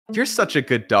You're such a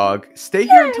good dog. Stay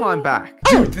here until I'm back.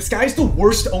 Dude, this guy's the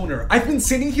worst owner. I've been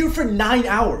sitting here for 9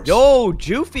 hours. Yo,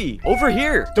 Joofy, over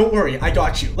here. Don't worry, I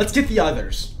got you. Let's get the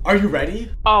others. Are you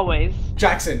ready? Always.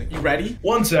 Jackson, you ready?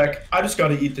 One sec, I just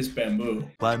gotta eat this bamboo.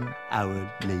 1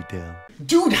 hour later.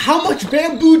 Dude, how much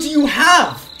bamboo do you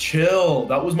have? Chill,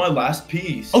 that was my last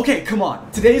piece. Okay, come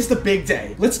on. Today is the big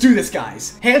day. Let's do this,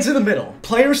 guys. Hands in the middle.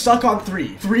 Players suck on 3.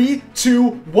 3, 2,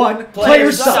 1.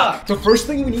 Players suck. The first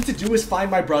thing we need to do is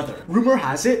find my brother. Rumor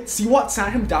has it, Siwat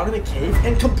sat him down in a cave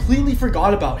and completely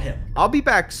forgot about him. I'll be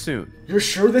back soon. You're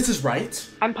sure this is right?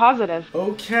 I'm positive.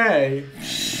 Okay.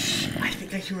 I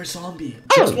think I hear a zombie.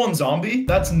 Just one zombie?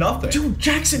 That's nothing. Dude,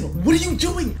 Jackson, what are you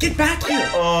doing? Get back here.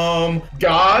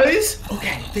 Guys?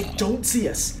 Okay, they don't see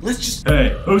us. Let's just...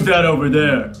 Hey, who's that over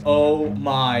there? Oh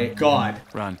my god.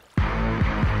 Run.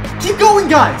 Keep going,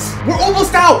 guys! We're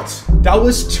almost out! That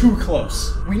was too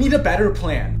close. We need a better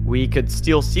plan. We could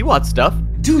steal Siwat stuff.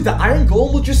 Dude, the Iron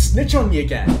Golem will just snitch on me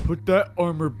again. Put that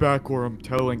armor back or I'm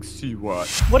telling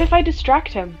Siwat. What if I distract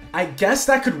him? I guess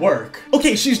that could work.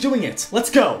 Okay, she's doing it. Let's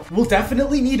go. We'll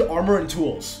definitely need armor and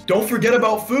tools. Don't forget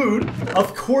about food.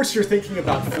 Of course you're thinking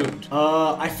about food.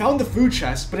 I found the food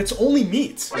chest, but it's only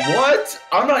meat. What?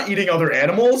 I'm not eating other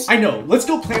animals. I know. Let's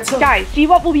go plant some... Guys, see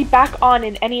what will be back on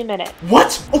in any minute.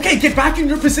 What? Okay, get back in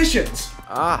your positions.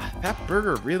 Ah, that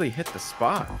burger really hit the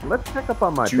spot. Let's check up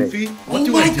on my Joofy, base. what Oh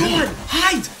do my I do? god!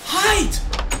 Hide! Hide!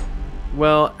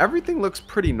 Well, everything looks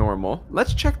pretty normal.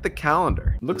 Let's check the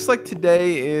calendar. Looks like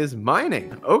today is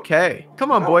mining. Okay.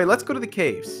 Come on, boy. Let's go to the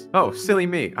caves. Oh, silly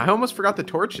me. I almost forgot the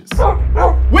torches.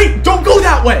 Wait, don't go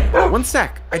that way! One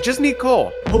sec. I just need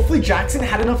coal. Hopefully Jackson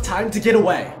had enough time to get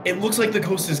away. It looks like the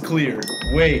coast is clear.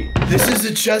 Wait, this is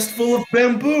a chest full of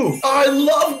bamboo. I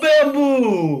love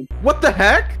bamboo. What the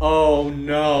heck? Oh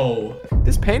no.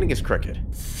 This painting is crooked.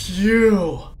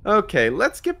 Phew. Okay,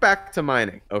 let's get back to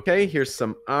mining. Okay, here's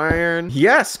some iron.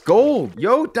 Yes, gold.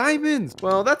 Yo, diamonds.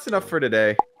 Well, that's enough for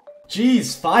today.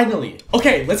 Jeez, finally.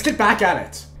 Okay, let's get back at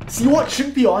it. Siwat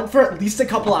shouldn't be on for at least a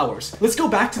couple hours. Let's go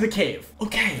back to the cave.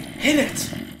 Okay, hit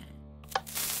it.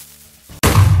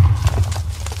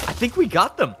 I think we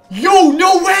got them. Yo,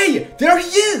 no way! There he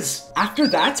is! After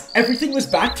that, everything was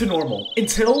back to normal.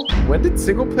 Until... When did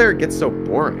single player get so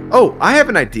boring? Oh, I have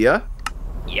an idea.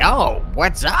 Yo,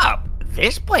 what's up?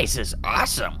 This place is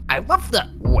awesome. I love the...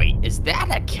 Wait, is that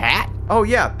a cat? Oh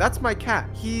yeah, that's my cat.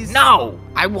 He's... No,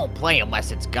 I won't play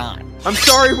unless it's gone. I'm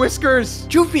sorry, Whiskers.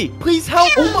 Joofy, please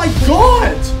help. Oh my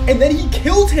god! And then he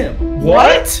killed him.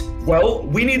 What? Well,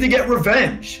 we need to get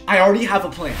revenge. I already have a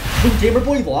plan. When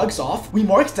Gamerboy logs off, we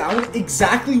mark down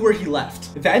exactly where he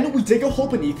left. Then we dig a hole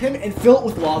beneath him and fill it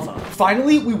with lava.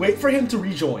 Finally, we wait for him to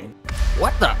rejoin.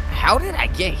 What the? How did I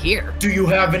get here? Do you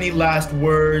have any last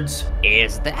words?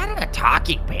 Is that a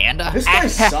talking panda? This guy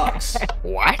sucks.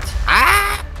 What?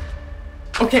 Ah!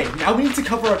 Okay, now we need to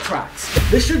cover our tracks.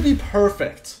 This should be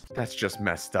perfect. That's just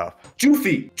messed up.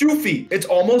 Joofy, it's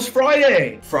almost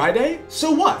Friday. Friday? So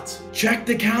what? Check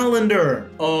the calendar.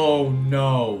 Oh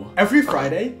no. Every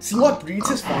Friday, Siwat breeds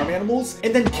his farm animals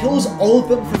and then kills all of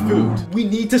them for food. We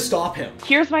need to stop him.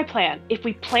 Here's my plan. If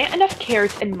we plant enough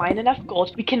carrots and mine enough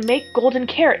gold, we can make golden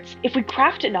carrots. If we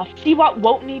craft enough, Siwat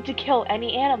won't need to kill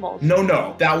any animals.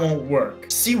 No, that won't work.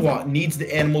 Siwat needs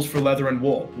the animals for leather and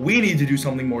wool. We need to do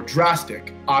something more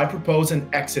drastic. I propose an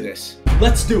exodus.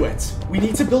 Let's do it. We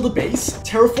need to build a base,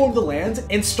 terraform the land,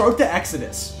 and start the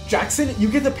exodus. Jackson, you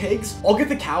get the pigs, I'll get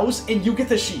the cows, and you get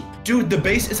the sheep. Dude, the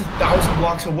base is 1,000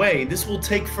 blocks away. This will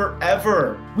take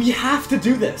forever. We have to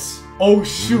do this. Oh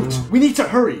shoot, we need to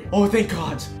hurry. Oh thank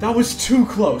god, that was too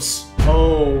close.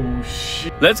 Oh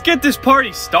shit. Let's get this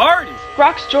party started.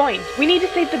 Brock's joined. We need to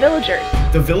save the villagers.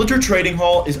 The villager trading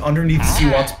hall is underneath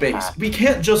Siwat's base. We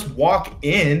can't just walk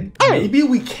in. Maybe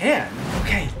we can.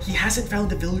 Okay, he hasn't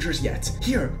found the villagers yet.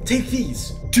 Here, take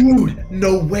these. Dude,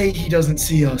 no way he doesn't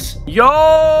see us.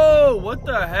 Yo, what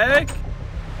the heck?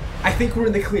 I think we're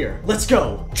in the clear. Let's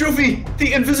go. Joofy,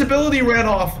 the invisibility ran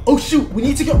off. Oh shoot, we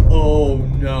need to go. Oh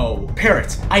no.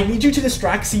 Parrot, I need you to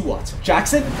distract Siwat.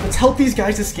 Jackson, let's help these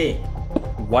guys escape.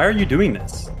 Why are you doing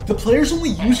this? The players only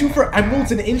use you for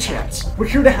emeralds and enchants. We're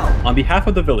here to help. On behalf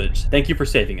of the village, thank you for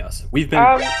saving us. We've been-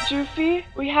 Joofy,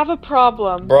 we have a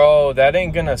problem. Bro, that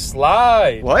ain't gonna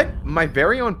slide. What? My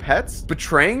very own pets?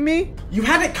 Betraying me? You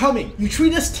had it coming. You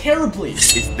treat us terribly.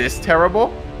 Is this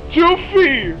terrible?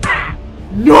 Joofy!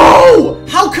 No!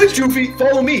 How could you? Joofy,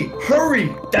 follow me.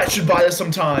 Hurry. That should buy us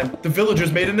some time. The villagers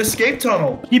made an escape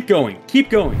tunnel. Keep going, keep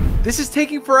going. This is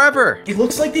taking forever. It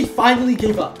looks like they finally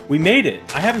gave up. We made it.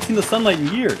 I haven't seen the sunlight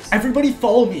in years. Everybody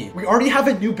follow me. We already have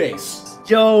a new base.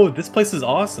 Yo, this place is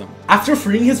awesome. After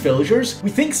freeing his villagers, we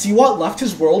think Siwat left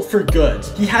his world for good.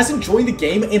 He hasn't joined the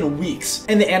game in weeks,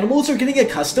 and the animals are getting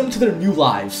accustomed to their new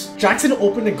lives. Jackson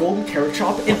opened a golden carrot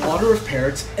shop in honor of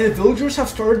parrots, and the villagers have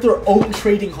started their own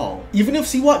trading hall. Even if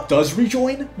Siwat does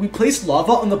rejoin, we placed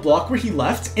lava on the block where he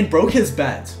left and broke his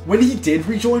bed. When he did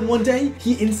rejoin one day,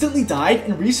 he instantly died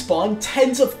and respawned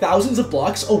tens of thousands of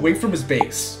blocks away from his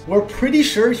base. We're pretty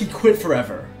sure he quit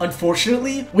forever.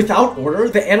 Unfortunately, without order,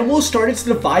 the animals started to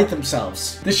divide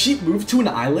themselves. The sheep moved to an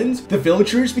island, the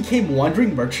villagers became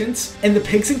wandering merchants, and the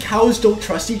pigs and cows don't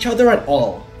trust each other at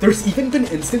all. There's even been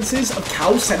instances of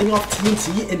cows setting off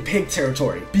TNT in pig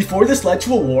territory. Before this led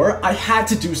to a war, I had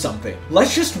to do something.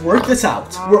 Let's just work this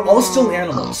out. We're all still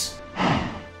animals.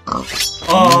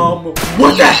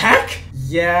 What the heck?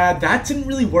 Yeah, that didn't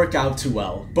really work out too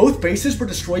well. Both bases were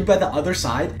destroyed by the other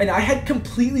side, and I had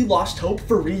completely lost hope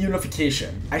for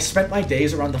reunification. I spent my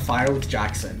days around the fire with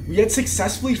Jackson. We had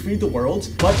successfully freed the world,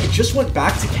 but it just went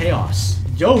back to chaos.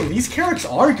 Yo, these carrots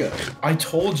are good. I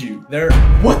told you, they're...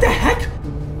 What the heck?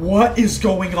 What is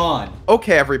going on?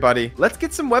 Okay, everybody, let's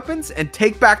get some weapons and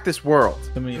take back this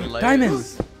world.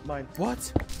 Diamonds.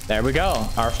 What? There we go.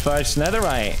 Our first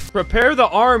netherite. Prepare the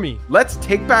army. Let's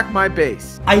take back my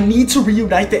base. I need to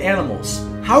reunite the animals.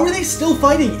 How are they still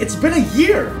fighting? It's been a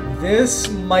year. This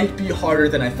might be harder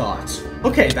than I thought.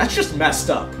 Okay, that's just messed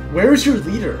up. Where is your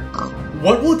leader?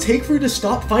 What will it take for you to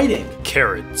stop fighting?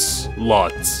 Carrots.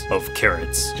 Lots of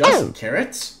carrots. Just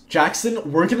carrots?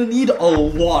 Jackson, we're gonna need a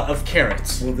lot of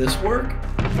carrots. Will this work?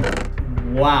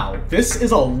 Wow, this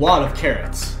is a lot of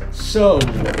carrots. So,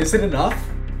 is it enough?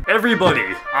 Everybody,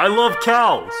 I love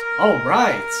cows.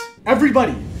 Alright.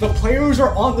 Everybody, the players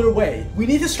are on their way. We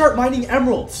need to start mining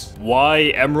emeralds.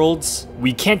 Why emeralds?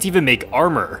 We can't even make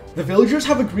armor. The villagers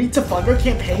have agreed to fund our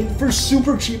campaign for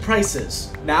super cheap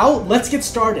prices. Now, let's get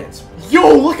started.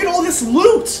 Yo, look at all this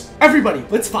loot! Everybody,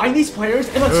 let's find these players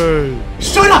and let's...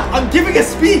 Shut up! I'm giving a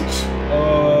speech!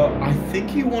 I think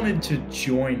he wanted to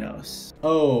join us.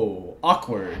 Oh,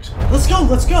 awkward. Let's go,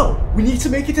 let's go! We need to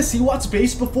make it to Siwat's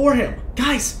base before him.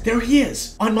 Guys, there he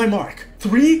is. On my mark.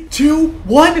 3, 2,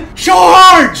 1,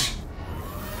 charge!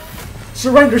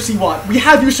 Surrender, Siwat. We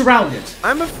have you surrounded.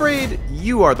 I'm afraid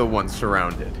you are the one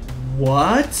surrounded.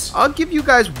 What? I'll give you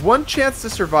guys one chance to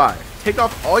survive. Take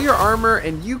off all your armor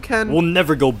and you can... We'll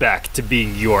never go back to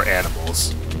being your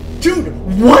animals. Dude,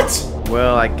 what?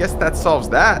 Well, I guess that solves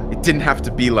that. It didn't have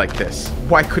to be like this.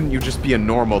 Why couldn't you just be a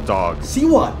normal dog?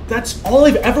 Siwat, that's all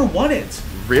I've ever wanted.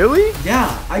 Really?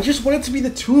 Yeah, I just want it to be the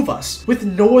two of us, with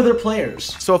no other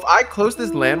players. So if I close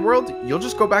this land world, you'll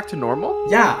just go back to normal?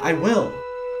 Yeah, I will.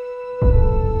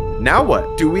 Now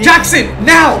what? Do we... Jackson,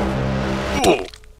 now!